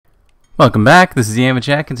Welcome back, this is Yama,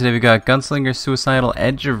 and today we got Gunslinger Suicidal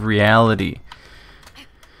Edge of Reality.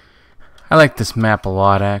 I like this map a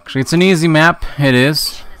lot, actually. It's an easy map, it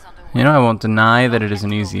is. You know, I won't deny that it is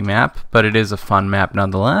an easy map, but it is a fun map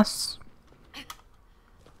nonetheless.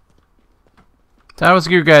 So how was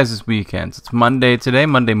your guys' weekends? It's Monday today,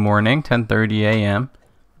 Monday morning, 10:30 a.m.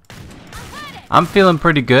 I'm feeling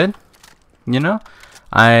pretty good, you know.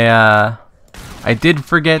 I did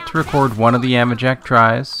forget to record one of the Yamajack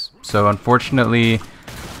tries. So unfortunately, you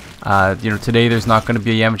know, today there's not going to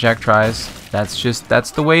be a Yamajack tries.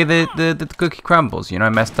 That's the way that the cookie crumbles. You know, I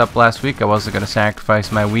messed up last week. I wasn't going to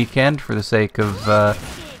sacrifice my weekend for the sake of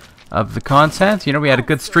the content. You know, we had a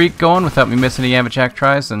good streak going without me missing a Yamajack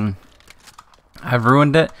tries, and I've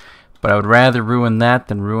ruined it. But I would rather ruin that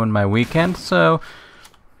than ruin my weekend. So,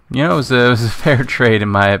 you know, it was a fair trade in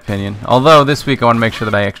my opinion. Although this week I want to make sure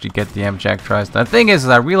that I actually get the Yamajack tries. The thing is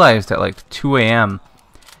I realized at like 2 a.m.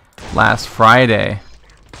 last Friday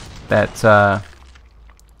that I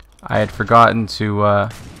had forgotten to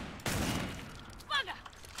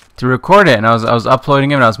record it, and I was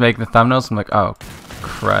uploading it and I was making the thumbnails. I'm like, oh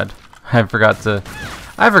crud, I forgot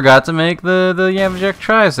to make the Yamajack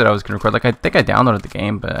tries that I was gonna record. Like, I think I downloaded the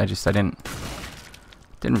game, but I didn't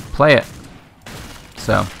play it.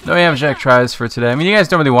 So no Yamajack tries for today. I mean, you guys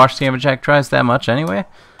don't really watch the Yamajack tries that much anyway,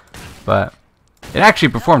 but it actually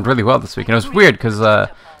performed really well this week, and it was weird because the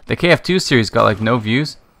KF2 series got like no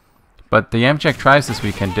views, but the Yamajack tries this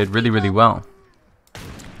weekend did really well.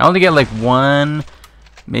 I only get like 1,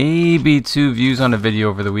 maybe 2 views on a video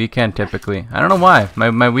over the weekend typically. I don't know why.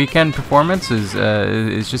 My weekend performance is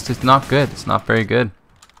it's not good. It's not very good.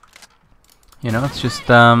 You know, it's just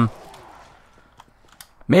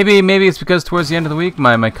maybe it's because towards the end of the week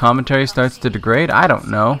my commentary starts to degrade. I don't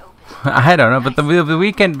know. I don't know, but the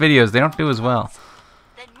weekend videos, they don't do as well.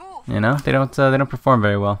 You know, they don't perform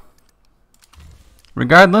very well.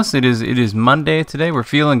 Regardless, it is Monday today. We're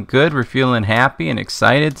feeling good. We're feeling happy and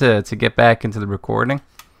excited to get back into the recording.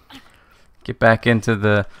 Get back into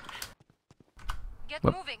the.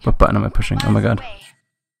 What button am I pushing? Oh my god! I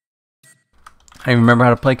don't even remember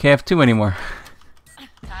how to play KF2 anymore.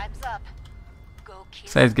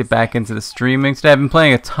 Excited to get back into the streaming today. I've been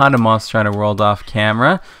playing a ton of Monster Hunter World off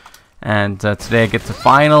camera, and today I get to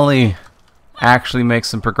finally actually make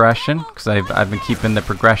some progression, because I've been keeping the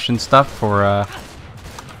progression stuff for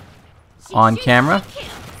on camera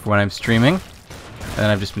for when I'm streaming, and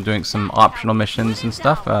I've just been doing some optional missions and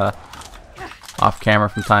stuff off camera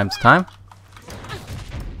from time to time.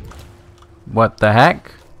 What the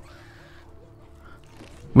heck?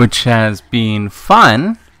 Which has been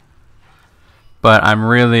fun, but I'm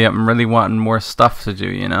really wanting more stuff to do,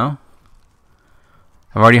 you know.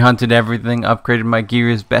 I've already hunted everything, upgraded my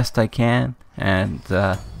gear as best I can, and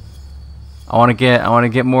I want to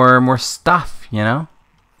get more stuff, you know.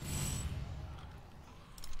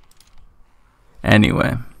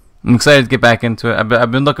 Anyway, I'm excited to get back into it.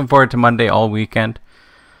 I've been looking forward to Monday all weekend,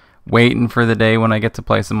 waiting for the day when I get to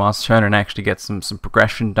play some Monster Hunter and actually get some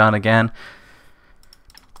progression done again.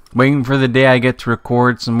 Waiting for the day I get to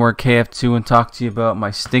record some more KF2 and talk to you about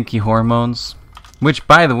my stinky hormones. Which,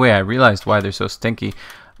 by the way, I realized why they're so stinky.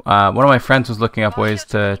 One of my friends was looking up ways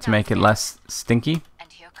to make it less stinky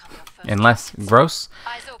and less gross,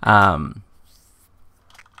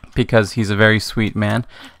 because he's a very sweet man,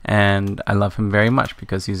 and I love him very much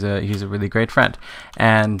because he's a really great friend.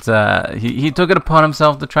 And he took it upon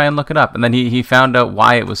himself to try and look it up, and then he found out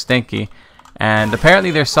why it was stinky, and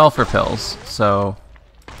apparently they're sulfur pills. So,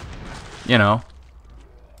 you know,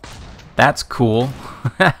 that's cool.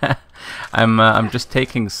 I'm just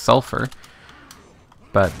taking sulfur,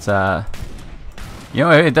 but you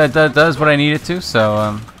know, it does what I need it to.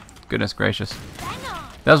 So goodness gracious,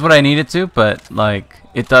 it does what I need it to. But like,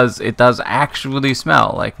 it does actually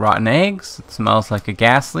smell like rotten eggs. It smells like a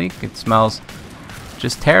gas leak. It smells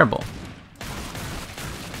just terrible,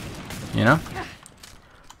 you know.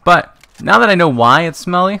 But now that I know why it's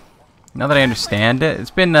smelly, now that I understand it,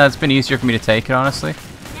 it's been easier for me to take it, honestly.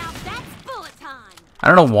 I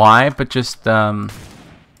don't know why, but just, you know,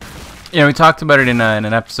 we talked about it in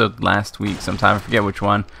an episode last week sometime, I forget which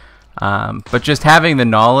one. But just having the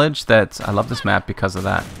knowledge that, I love this map because of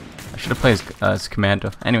that. I should have played as Commando.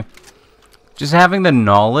 Anyway, just having the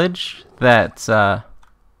knowledge that, I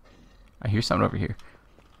hear something over here.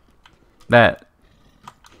 That,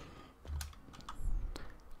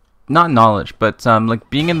 not knowledge, but like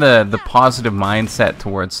being in the positive mindset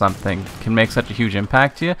towards something can make such a huge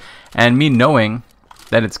impact to you. And me knowing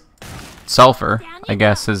that it's sulfur, I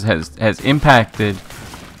guess, has impacted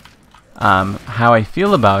how I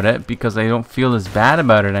feel about it, because I don't feel as bad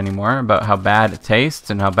about it anymore, about how bad it tastes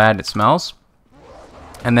and how bad it smells.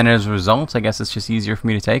 And then as a result, I guess it's just easier for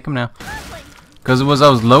me to take them now. Because I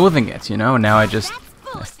was loathing it, you know, and now I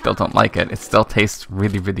still don't like it. It still tastes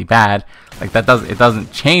really, really bad. Like it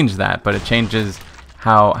doesn't change that, but it changes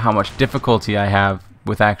how much difficulty I have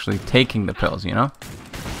with actually taking the pills, you know?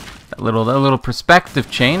 That little perspective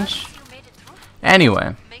change.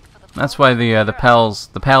 Anyway, that's why the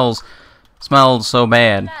pels smelled so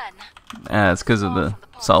bad. It's because of the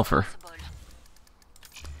sulfur.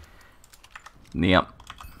 Yep.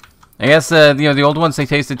 I guess you know, the old ones, they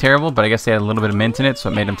tasted terrible, but I guess they had a little bit of mint in it, so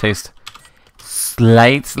it made them taste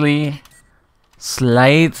slightly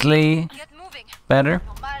better.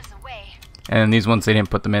 And these ones, they didn't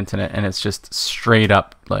put the mint in it, and it's just straight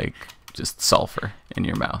up like just sulfur in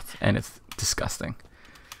your mouth, and it's disgusting.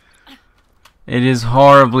 It is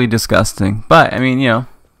horribly disgusting. But I mean, you know,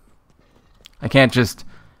 I can't just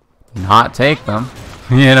not take them.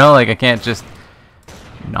 You know, like I can't just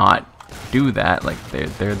not do that. Like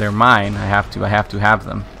they're mine. I have to have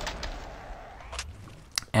them.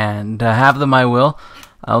 And have them I will.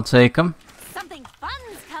 I'll take them. Something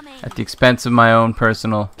fun's coming. At the expense of my own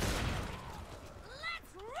personal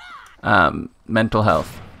mental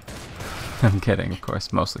health. I'm kidding, of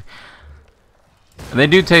course, mostly. They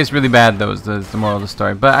do taste really bad, though, is the moral of the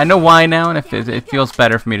story. But I know why now, and it feels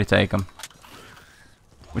better for me to take them.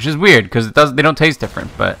 Which is weird, because they don't taste different,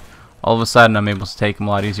 but all of a sudden I'm able to take them a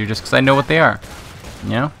lot easier just because I know what they are. You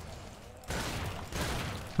know?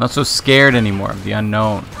 I'm not so scared anymore of the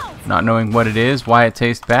unknown. Not knowing what it is, why it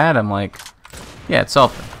tastes bad, I'm like, yeah, it's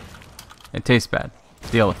sulfur. It tastes bad.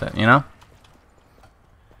 Deal with it, you know?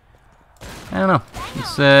 I don't know.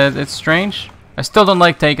 It's strange. I still don't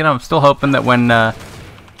like taking them. I'm still hoping that when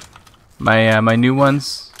my new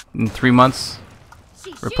ones in 3 months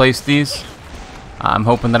replace these, I'm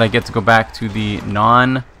hoping that I get to go back to the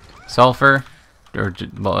non-sulfur, or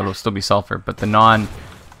well, it'll still be sulfur, but the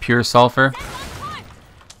non-pure sulfur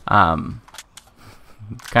kind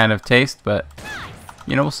of taste. But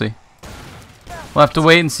you know, we'll see. We'll have to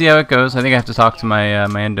wait and see how it goes. I think I have to talk to my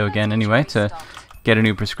my endo again anyway to get a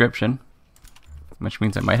new prescription. Which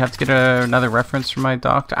means I might have to get another reference from my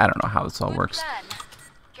doctor. I don't know how this all works.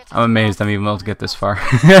 I'm amazed I'm even able to get this far.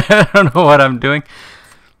 I don't know what I'm doing.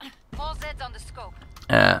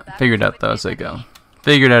 Figured out though as I go.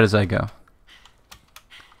 Figured out as I go.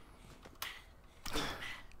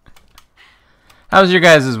 How was your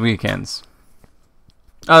guys' weekends?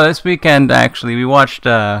 Oh, this weekend actually we watched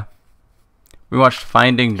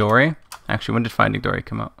Finding Dory. Actually, when did Finding Dory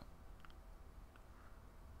come out?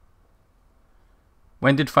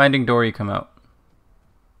 When did Finding Dory come out?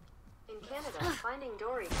 In Canada, Finding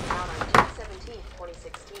Dory came out on June 17,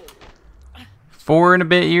 2016. 4 and a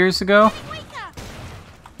bit years ago?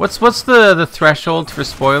 What's the threshold for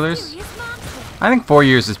spoilers? I think 4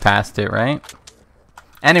 years is past it, right?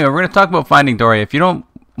 Anyway, we're going to talk about Finding Dory. If you don't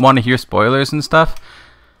want to hear spoilers and stuff,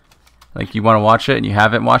 like you want to watch it and you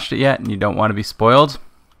haven't watched it yet and you don't want to be spoiled,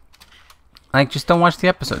 like just don't watch the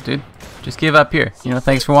episode, dude. Just give up here. You know,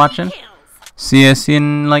 thanks for watching. See you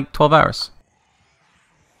in like 12 hours.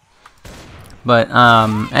 But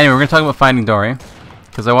anyway, we're gonna talk about Finding Dory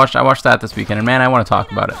because I watched that this weekend, and man, I want to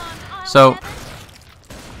talk about it. So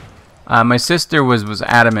my sister was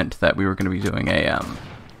adamant that we were gonna be doing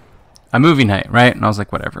a movie night, right? And I was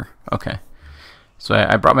like, whatever, okay. So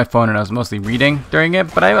I brought my phone and I was mostly reading during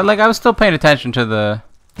it, but I was still paying attention to the.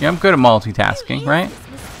 You know, I'm good at multitasking, right?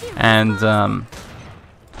 And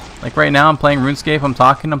like right now, I'm playing RuneScape. I'm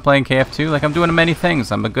talking. I'm playing KF2. Like I'm doing many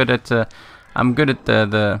things. I'm good at the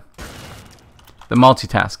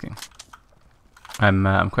multitasking.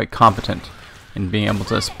 I'm quite competent in being able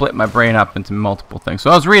to split my brain up into multiple things.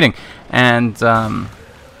 So I was reading and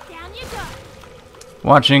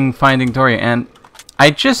watching Finding Dory, and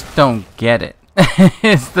I just don't get it.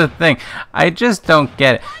 It's the thing. I just don't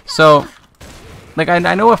get it. So, like I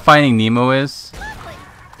know what Finding Nemo is.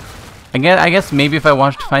 I guess maybe if I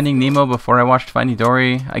watched Finding Nemo before I watched Finding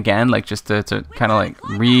Dory again, like just to kind of like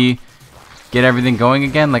get everything going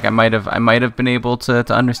again, like I might have been able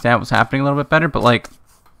to understand what's happening a little bit better. But like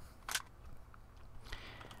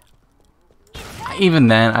even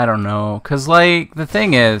then, I don't know, cause like the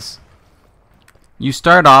thing is, you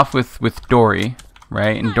start off with Dory,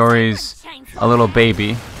 right? And Dory's a little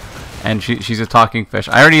baby, and she's a talking fish.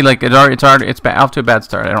 I already like it's off to a bad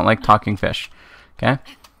start. I don't like talking fish. Okay.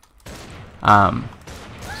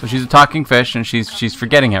 So she's a talking fish, and she's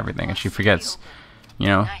forgetting everything, and she forgets, you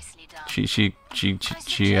know, she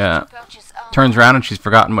turns around and she's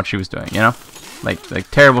forgotten what she was doing, you know, like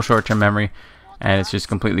terrible short-term memory, and it's just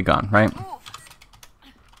completely gone, right?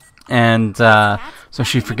 And so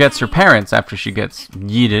she forgets her parents after she gets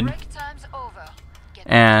yeeted,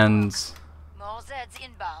 and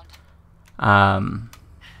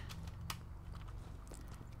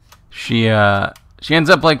she ends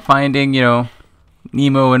up like finding, you know,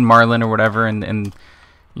 Nemo and Marlin or whatever, and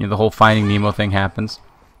you know, the whole Finding Nemo thing happens.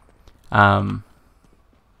 But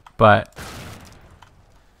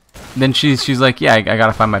then she's like, yeah, I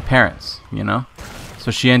gotta find my parents, you know? So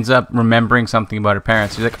she ends up remembering something about her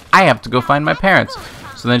parents. She's like, I have to go find my parents.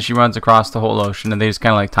 So then she runs across the whole ocean, and they just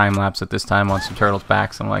kind of like time lapse at this time on some turtles'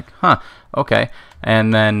 backs. I'm like, huh, okay.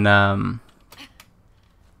 And then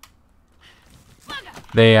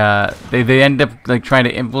they end up like trying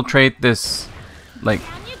to infiltrate this like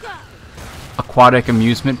aquatic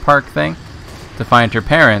amusement park thing to find her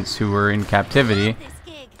parents who were in captivity.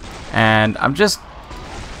 And I'm just,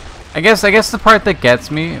 I guess the part that gets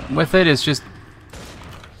me with it is just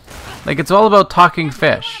like, it's all about talking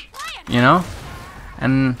fish, you know?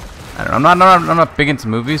 And I don't know, I'm not big into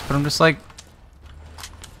movies, but I'm just like,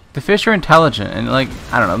 the fish are intelligent, and like,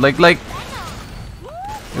 I don't know, like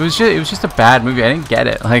it was just a bad movie. I didn't get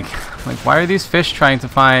it. Like why are these fish trying to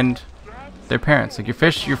find their parents? Like, your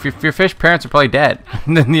fish parents are probably dead.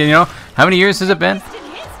 You know, how many years has it been?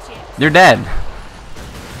 They're dead.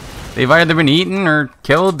 They've either been eaten or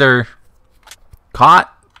killed or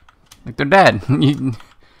caught. Like, they're dead.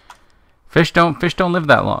 Fish don't live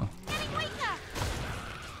that long.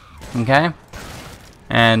 Okay?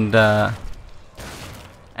 And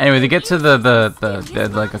anyway, they get to the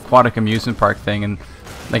like aquatic amusement park thing, and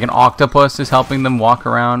like an octopus is helping them walk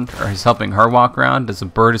around, or is helping her walk around. As a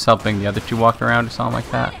bird is helping the other two walk around, or something like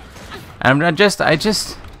that. And I just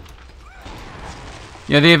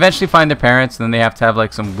you know, they eventually find their parents, and then they have to have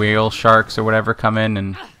like some whale sharks or whatever come in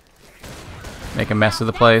and make a mess of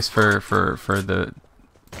the place for the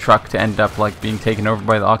truck to end up like being taken over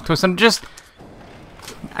by the octopus. I'm just,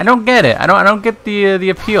 I don't get it. I don't get the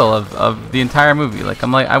appeal of the entire movie. Like,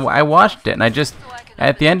 I'm like, I watched it, and I just,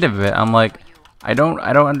 at the end of it, I'm like, I don't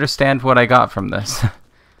understand what I got from this.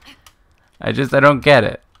 I don't get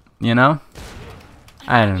it, you know?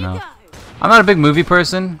 I don't know. I'm not a big movie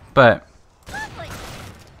person, but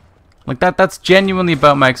like that's genuinely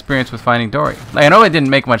about my experience with Finding Dory. Like, I know it didn't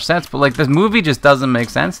make much sense, but like, this movie just doesn't make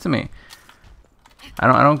sense to me. I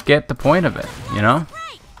don't get the point of it, you know?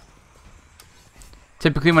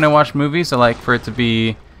 Typically when I watch movies, I like for it to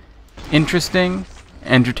be interesting,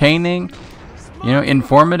 entertaining, you know,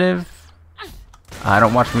 informative. I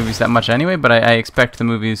don't watch movies that much anyway, but I expect the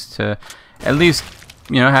movies to at least,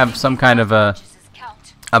 you know, have some kind of a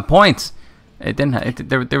point. It didn't.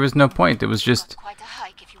 There was no point. It was just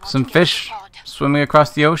some fish swimming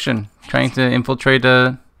across the ocean trying to infiltrate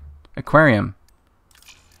a aquarium.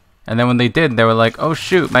 And then when they did, they were like, "Oh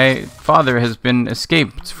shoot, my father has been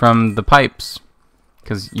escaped from the pipes."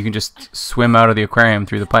 Because you can just swim out of the aquarium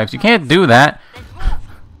through the pipes. You can't do that.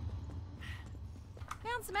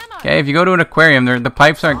 Okay, if you go to an aquarium, the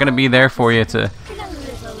pipes aren't going to be there for you to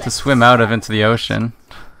swim out of into the ocean.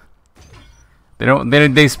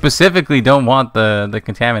 They specifically don't want the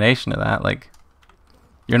contamination of that. Like,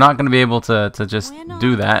 you're not going to be able to just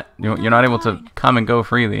do that. You're not able to come and go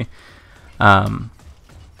freely.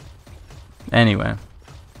 Anyway,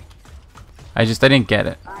 I didn't get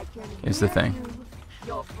it, is the thing.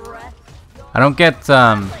 I don't get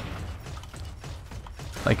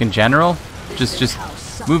like in general, just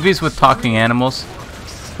movies with talking animals.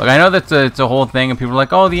 Look, I know that it's a whole thing, and people are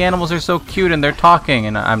like, "Oh, the animals are so cute and they're talking,"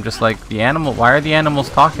 and I'm just like, the animal. Why are the animals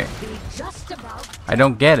talking? I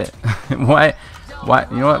don't get it. Why?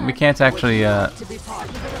 You know what? We can't actually.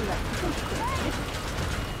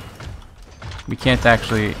 We can't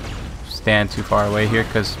actually stand too far away here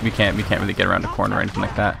because we can't really get around a corner or anything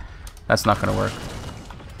like that. That's not gonna work.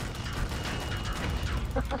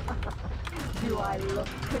 Do I look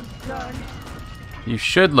concerned? You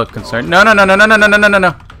should look concerned. No. Our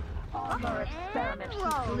experiment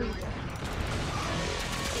concluded.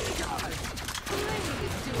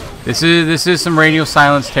 This is some radio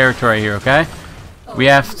silence territory here, okay? We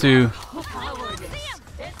have to.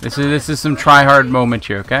 This is some try hard moment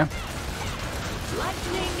here, okay?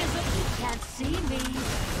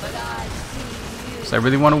 So I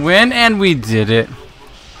really want to win, and we did it.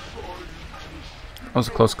 That was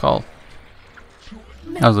a close call.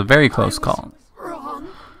 That was a very close call.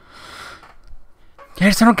 Yeah,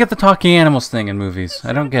 I don't get the talking animals thing in movies.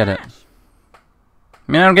 I don't get it. I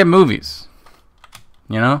mean, I don't get movies.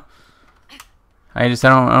 You know? I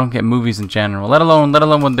don't get movies in general. Let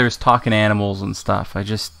alone when there's talking animals and stuff. I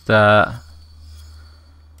just I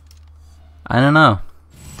don't know.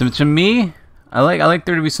 To me, I like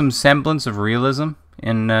there to be some semblance of realism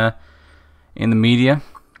in the media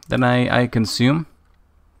that I consume.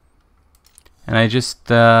 And I just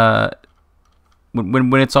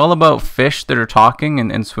when it's all about fish that are talking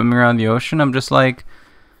and swimming around the ocean, I'm just like,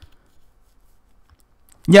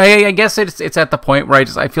 yeah, I guess it's at the point where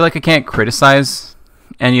I feel like I can't criticize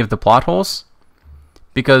any of the plot holes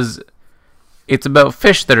because it's about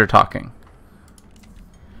fish that are talking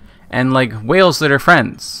and like whales that are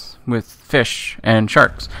friends with fish and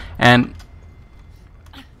sharks, and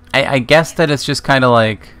I guess that it's just kind of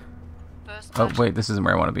like, oh wait, this isn't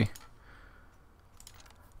where I want to be.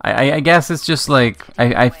 I guess it's just like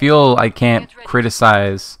I feel I can't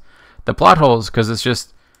criticize the plot holes because it's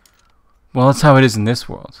just, well, that's how it is in this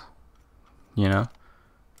world, you know.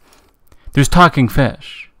 There's talking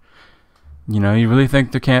fish. You know, you really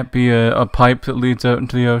think there can't be a pipe that leads out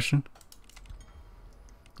into the ocean?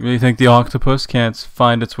 You really think the octopus can't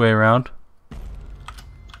find its way around?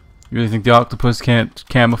 You really think the octopus can't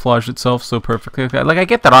camouflage itself so perfectly? Like, I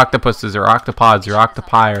get that octopuses or octopods or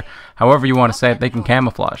octopi or however you want to say it, they can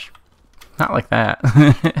camouflage. Not like that.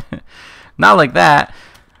 Not like that.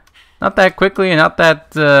 Not that quickly and not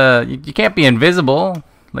that... you can't be invisible.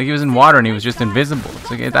 Like, he was in water and he was just invisible. It's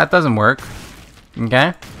like, that doesn't work.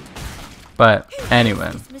 Okay? But,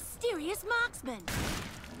 anyway. Mysterious marksman.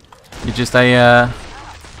 It just, I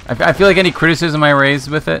feel like any criticism I raise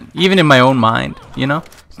with it, even in my own mind, you know?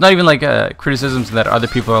 It's not even like criticisms that other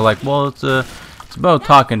people are like, well, it's about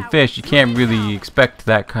talking fish. You can't really expect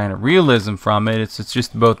that kind of realism from it. It's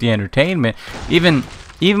just about the entertainment. Even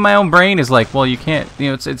my own brain is like, well, you can't, you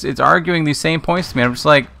know, it's arguing these same points to me. I'm just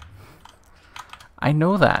like, I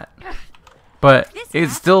know that, but it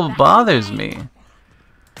still bothers me.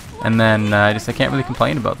 And then I can't really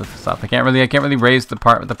complain about this stuff. I can't really raise the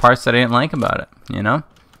parts that I didn't like about it, you know?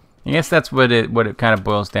 I guess that's what it kind of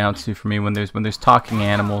boils down to for me when there's talking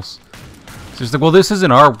animals. It's just like, well, this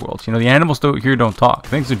isn't our world, you know. The animals here don't talk.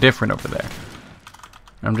 Things are different over there.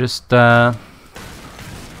 I'm just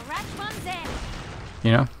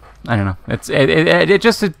you know, I don't know.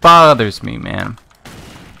 It bothers me, man.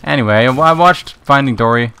 Anyway, I watched Finding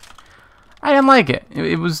Dory. I didn't like it.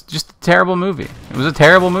 It was just a terrible movie. It was a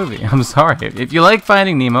terrible movie. I'm sorry. If you like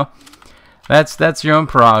Finding Nemo, that's your own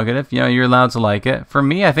prerogative. You know, you're allowed to like it. For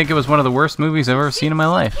me, I think it was one of the worst movies I've ever seen in my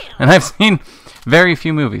life. And I've seen very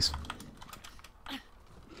few movies.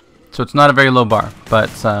 So it's not a very low bar, but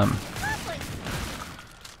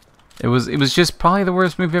it was just probably the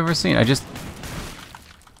worst movie I've ever seen. I just,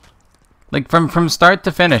 like, from start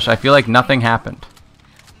to finish, I feel like nothing happened.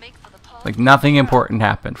 Like, nothing important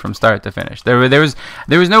happened from start to finish. There was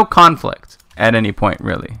no conflict at any point,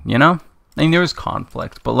 really, you know? I mean, there was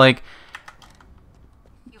conflict, but like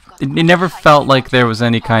it never felt like there was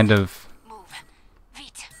any kind of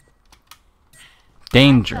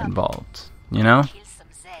danger involved, you know?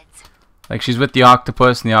 Like, she's with the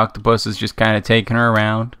octopus, and the octopus is just kind of taking her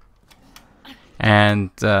around.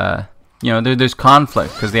 And, you know, there's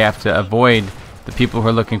conflict because they have to avoid the people who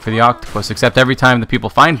are looking for the octopus, except every time the people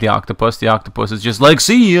find the octopus is just like,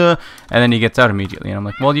 see ya, and then he gets out immediately. And I'm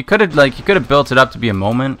like, well, you could have built it up to be a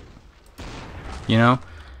moment, you know?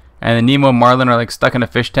 And then Nemo and Marlin are like stuck in a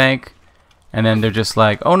fish tank, and then they're just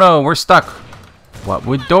like, oh no, we're stuck. What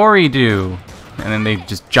would Dory do? And then they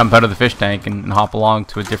just jump out of the fish tank and hop along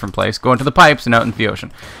to a different place, go into the pipes and out into the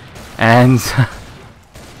ocean. And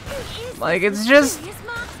like, it's just,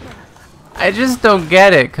 I just don't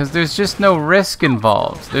get it, because there's just no risk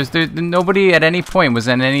involved. Nobody at any point was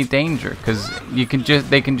in any danger, because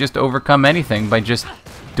they can just overcome anything by just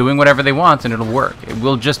doing whatever they want, and it'll work. It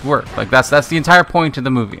will just work. Like, that's the entire point of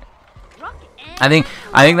the movie. I think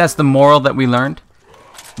that's the moral that we learned,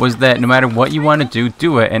 was that no matter what you want to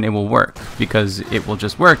do it, and it will work, because it will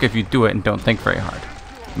just work if you do it and don't think very hard.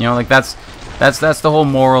 You know, like, that's the whole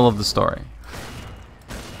moral of the story.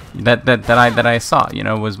 That I saw, you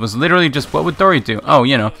know, was literally just, what would Dory do? Oh,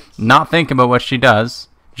 you know, not think about what she does,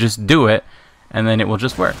 just do it, and then it will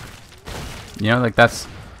just work. You know, like, that's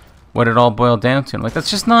what it all boiled down to. Like, that's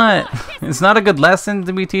just not, it's not a good lesson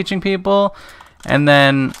to be teaching people. And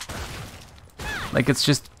then, like, it's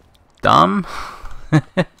just dumb.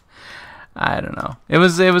 I don't know. It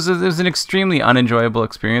was an extremely unenjoyable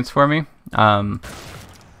experience for me,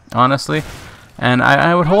 honestly. And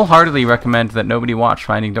I would wholeheartedly recommend that nobody watch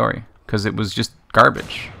Finding Dory, because it was just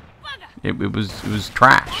garbage. It was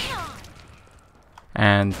trash.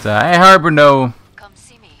 And I harbor no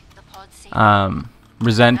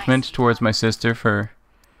resentment towards my sister for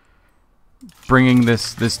bringing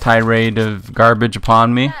this tirade of garbage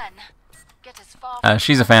upon me.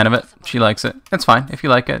 She's a fan of it. She likes it. It's fine if you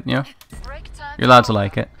like it. You know, you're allowed to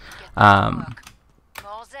like it.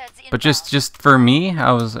 But just for me,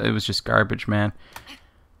 it was just garbage, man.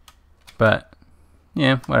 But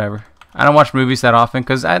yeah, whatever. I don't watch movies that often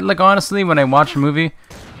because honestly, when I watch a movie,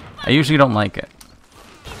 I usually don't like it.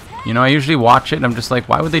 You know, I usually watch it and I'm just like,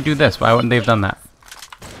 why would they do this? Why wouldn't they have done that?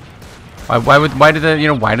 Why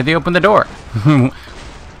did they open the door? You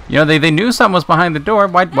know, they knew something was behind the door.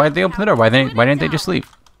 Why did they open the door? Why didn't they just leave?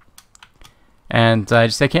 And I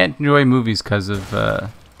can't enjoy movies because of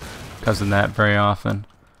that very often.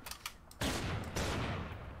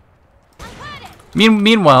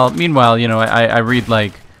 Meanwhile, you know, I read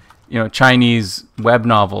like, you know, Chinese web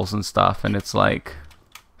novels and stuff, and it's like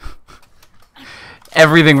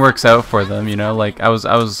everything works out for them. You know, like I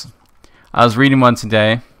was reading one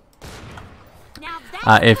today.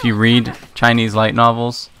 If you read Chinese light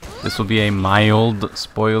novels, this will be a mild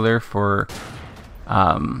spoiler for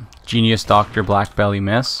Genius Doctor Black Belly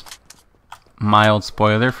Miss. Mild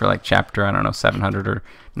spoiler for like chapter, I don't know, 700 or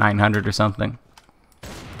 900 or something.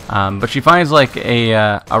 But she finds like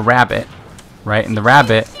a rabbit, right? And the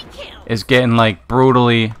rabbit is getting like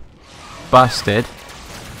brutally busted.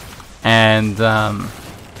 And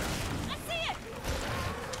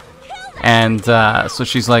so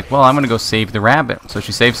she's like, well, I'm gonna go save the rabbit. So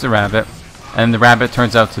she saves the rabbit, and the rabbit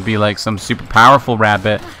turns out to be like some super powerful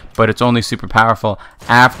rabbit, but it's only super powerful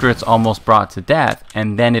after it's almost brought to death,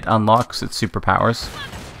 and then it unlocks its superpowers.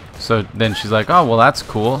 So then she's like, oh, well, that's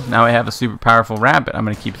cool. Now I have a super powerful rabbit. I'm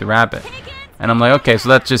gonna keep the rabbit. And I'm like, okay, so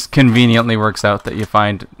that just conveniently works out that you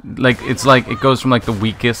find, like, it's like it goes from like the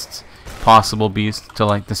weakest possible beast to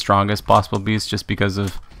like the strongest possible beast just because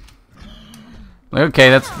of, like,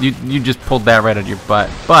 okay, that's you just pulled that right out of your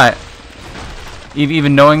butt. But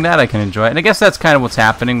even knowing that, I can enjoy it. And I guess that's kind of what's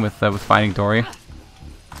happening with Finding Dory.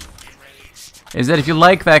 Is that if you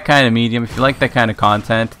like that kind of medium, if you like that kind of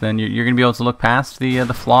content, then you're going to be able to look past the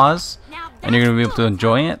flaws, and you're going to be able to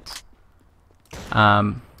enjoy it.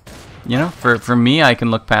 You know, for me, I can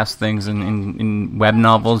look past things in web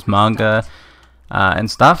novels, manga, and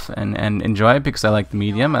stuff, and enjoy it because I like the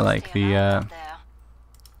medium. I like the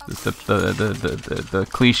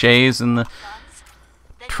cliches and the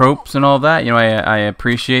tropes and all that. You know, I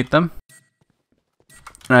appreciate them.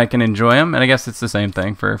 And I can enjoy them, and I guess it's the same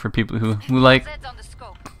thing for people who like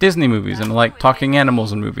Disney movies and like talking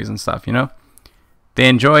animals in movies and stuff, you know? They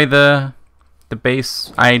enjoy the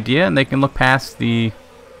base idea, and they can look past the,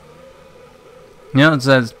 you know, it's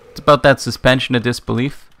about that suspension of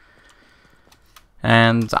disbelief.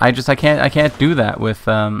 And I can't do that with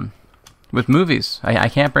movies. I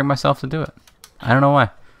can't bring myself to do it. I don't know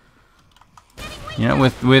why. You know,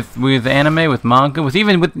 with anime, with manga, with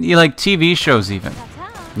like TV shows even.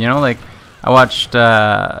 You know, like I watched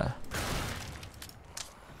the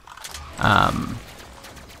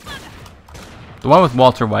one with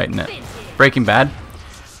Walter White in it, Breaking Bad.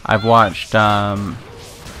 I've watched the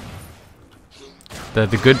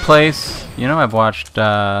Good Place. You know, I've watched few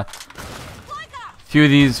of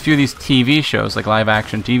these TV shows, like live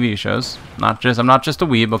action TV shows. I'm not just a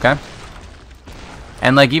weeb, okay?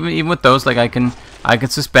 And like even with those, like I can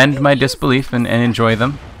suspend my disbelief and enjoy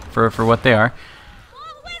them for what they are.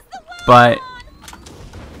 But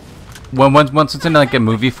once it's in like a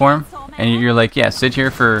movie form, and you're like, yeah, sit here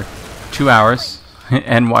for 2 hours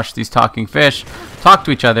and watch these talking fish talk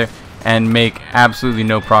to each other and make absolutely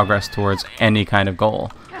no progress towards any kind of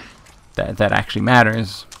goal that actually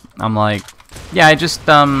matters. I'm like, yeah, I just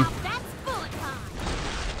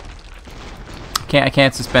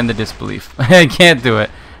can't suspend the disbelief. I can't do it.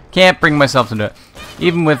 Can't bring myself to do it.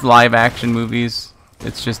 Even with live action movies,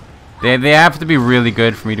 it's just they have to be really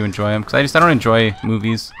good for me to enjoy them, because I don't enjoy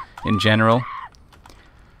movies in general.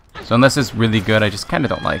 So unless it's really good, I just kind of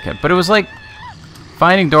don't like it. But it was like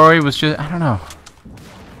Finding Dory was just, I don't know.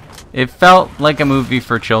 It felt like a movie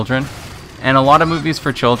for children, and a lot of movies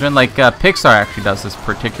for children, like Pixar actually does this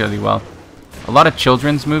particularly well. A lot of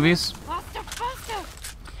children's movies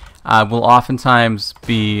will oftentimes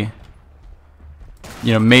be,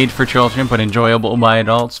 you know, made for children but enjoyable by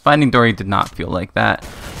adults. Finding Dory did not feel like that.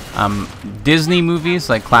 Disney movies,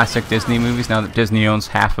 like classic Disney movies, now that Disney owns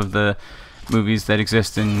half of the movies that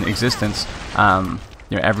exist in existence, you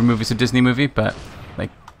know, every movie's a Disney movie, but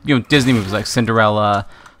like, you know, Disney movies like Cinderella,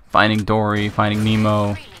 Finding Dory, Finding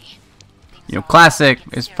Nemo, you know, classic.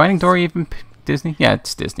 Is Finding Dory even Disney? Yeah,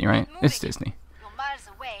 it's Disney, right? It's Disney.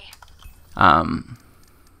 I'm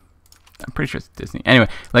pretty sure it's Disney. Anyway,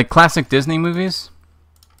 like classic Disney movies,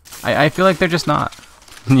 I feel like they're just not.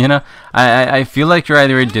 You know, I feel like you're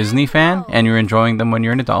either a Disney fan and you're enjoying them when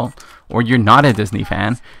you're an adult, or you're not a Disney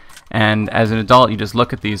fan, and as an adult you just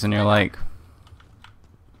look at these and you're like,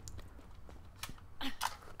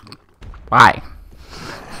 why?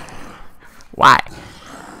 Why?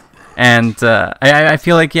 And I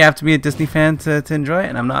feel like you have to be a Disney fan to enjoy it,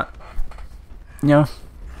 and I'm not. You know,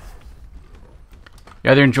 you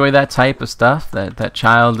either enjoy that type of stuff, that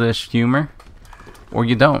childish humor, or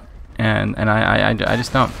you don't. And I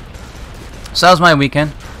just don't. So that was my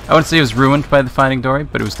weekend. I wouldn't say it was ruined by the Finding Dory,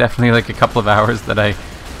 but it was definitely like a couple of hours that I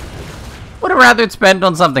would have rather spent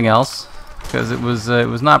on something else, because it was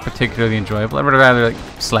not particularly enjoyable. I would have rather like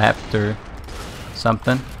slept or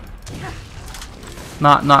something.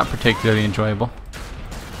 Not particularly enjoyable.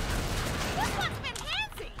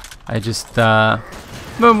 I just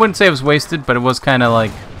wouldn't say it was wasted, but it was kind of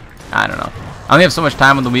like, I don't know. I only have so much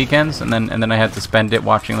time on the weekends, and then I had to spend it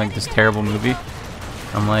watching like this terrible movie.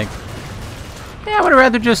 I'm like, yeah, I would have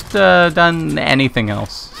rather just done anything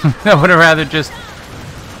else. I would have rather just,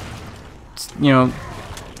 you know,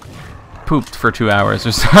 pooped for 2 hours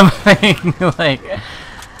or something. Like,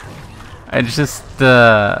 I just,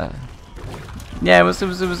 yeah, it was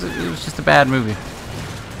just a bad movie.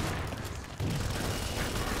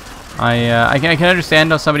 I can understand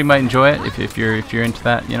how somebody might enjoy it if you're into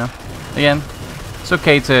that, you know. Again, it's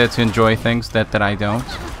okay to enjoy things that I don't.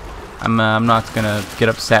 I'm not gonna get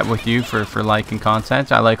upset with you for liking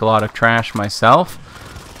content. I like a lot of trash myself.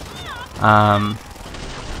 I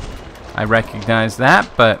recognize that,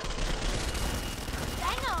 but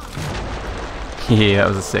yeah, that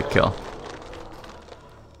was a sick kill.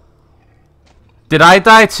 Did I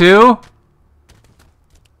die too?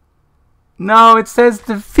 No, it says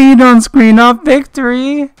defeat on screen, not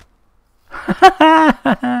victory.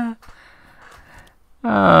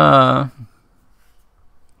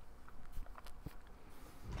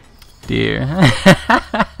 Dear.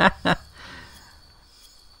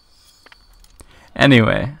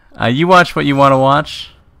 Anyway, you watch what you want to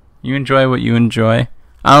watch. You enjoy what you enjoy.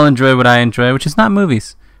 I'll enjoy what I enjoy, which is not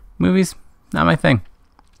movies. Movies, not my thing.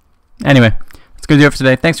 Anyway, that's going to do it for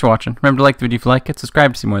today. Thanks for watching. Remember to like the video if you like it,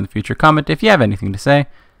 subscribe to see more in the future, comment if you have anything to say,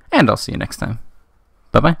 and I'll see you next time.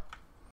 Bye-bye.